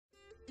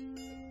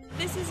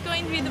This is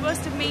going to be the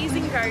most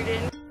amazing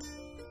garden.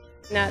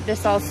 Now,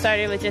 this all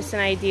started with just an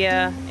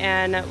idea,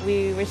 and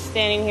we were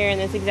standing here in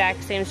this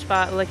exact same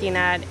spot looking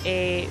at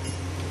a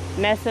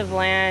mess of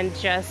land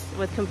just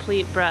with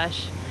complete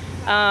brush.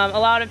 A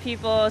lot of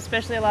people,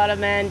 especially a lot of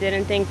men,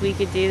 didn't think we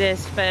could do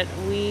this, but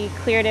we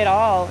cleared it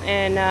all.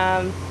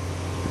 And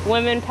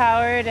women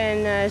powered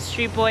and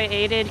street boy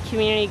aided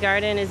community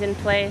garden is in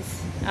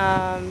place.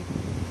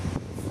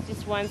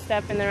 Just one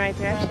step in the right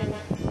direction.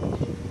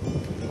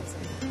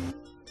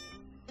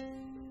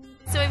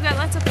 So we've got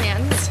lots of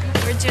plans.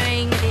 We're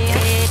doing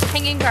a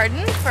hanging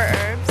garden for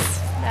herbs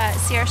that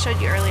Sierra showed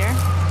you earlier.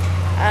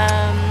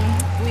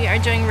 We are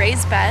doing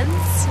raised beds.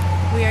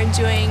 We are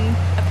doing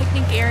a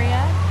picnic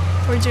area.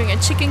 We're doing a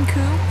chicken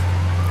coop.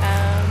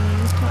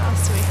 What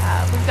else do we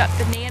have? We've got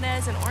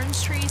bananas and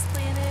orange trees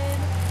planted.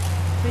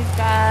 We've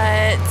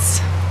got,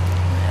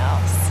 what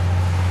else?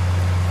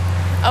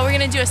 Oh, we're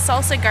gonna do a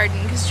salsa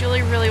garden because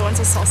Julie really wants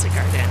a salsa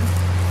garden.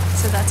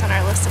 So that's on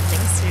our list of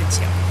things to do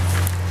too.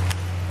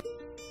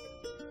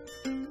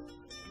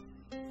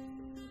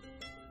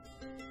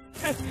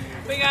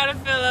 We gotta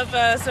fill up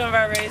some of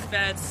our raised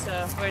beds,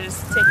 so we're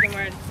just taking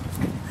more.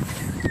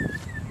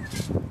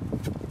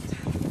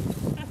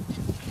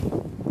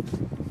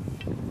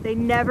 They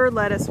never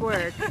let us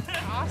work.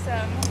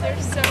 Awesome.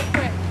 They're so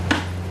quick.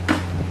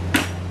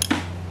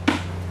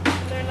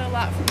 Learn a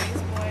lot from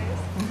these boys.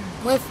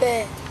 Moi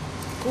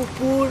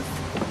pupul,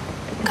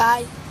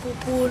 kai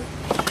pupul,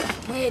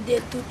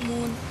 Jaden Tout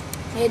Moun,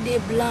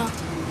 blanc,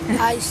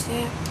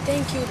 haïtien.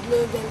 Thank you,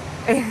 Global.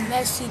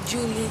 Merci,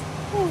 Julie.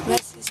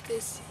 Merci,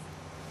 Stacey.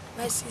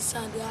 Merci,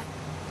 Sandra.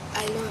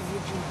 I love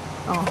you, Julie.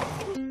 Oh.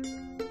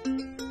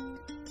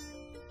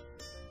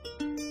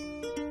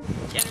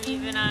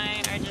 Genevieve and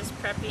I are just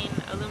prepping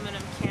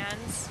aluminum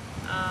cans.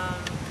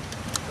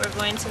 We're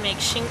going to make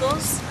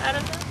shingles out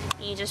of them.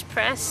 You just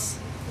press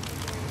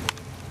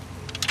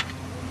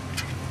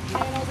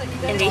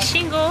and they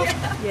shingle.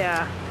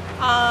 Yeah.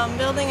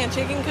 Building a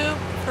chicken coop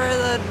for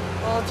the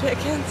little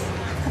chickens.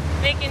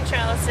 Making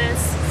trellises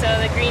so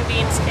the green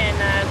beans can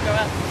grow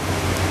up.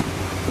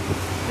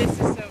 This is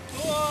so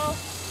cool.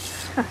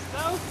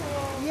 So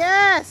cool.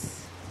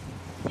 Yes!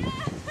 Look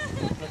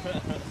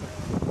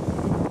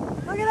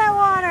at that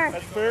water!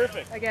 That's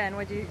perfect. Again,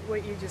 what you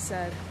just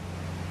said.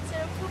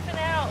 Instead of pooping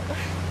out.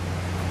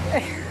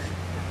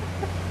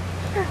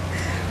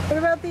 What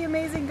about the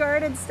amazing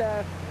garden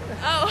stuff?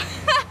 Oh.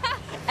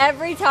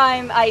 Every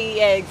time I eat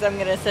eggs, I'm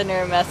gonna send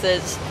her a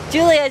message.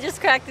 Julie, I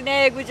just cracked an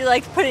egg. Would you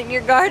like to put it in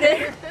your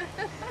garden?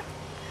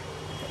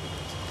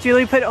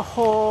 Julie put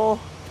whole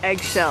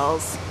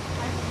eggshells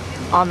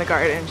on the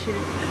garden.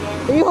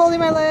 Are you holding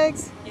my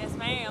legs? Yes,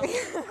 ma'am.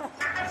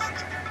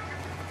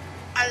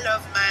 I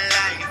love my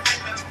life.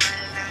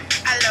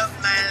 I love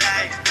my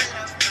life.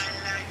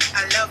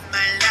 I love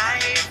my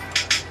life.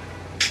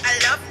 I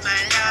love my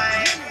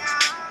life.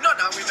 No,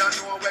 no, we don't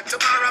know what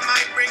tomorrow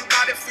might bring,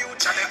 but the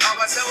future, the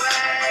hours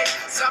away.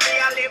 So me,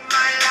 I live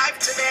my life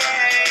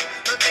today.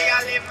 Me,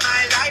 I live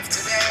my life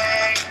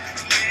today.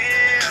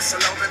 Yeah, so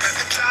long me make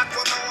me talk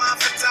what I want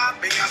to talk,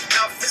 me have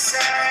enough to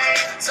say.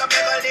 So me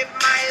go live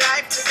my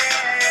life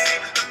today.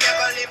 Me go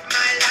live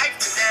my life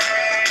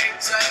today.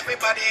 So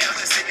everybody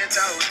else sing it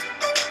out.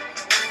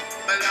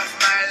 Me love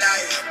my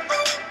life.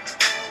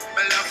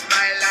 Me love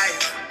my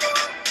life.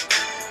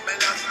 Me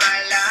love my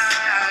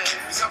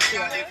life. So me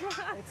go live.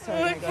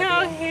 Look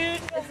how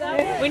cute.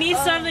 We need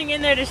something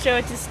in there to show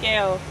it to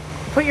scale.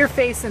 Put your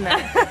face in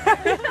there.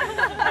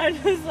 I'm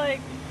just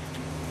like,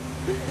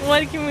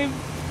 what can we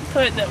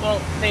put that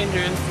won't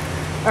dangerous?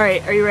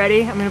 Alright, are you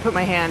ready? I'm gonna put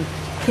my hand.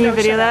 Can you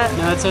video that?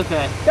 No, it's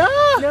okay.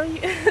 Ah! No,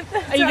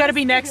 You gotta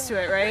be next to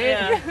it, right?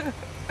 Yeah.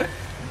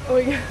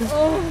 Oh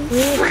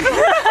my God.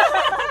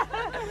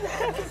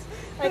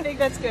 I think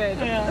that's good.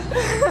 Yeah.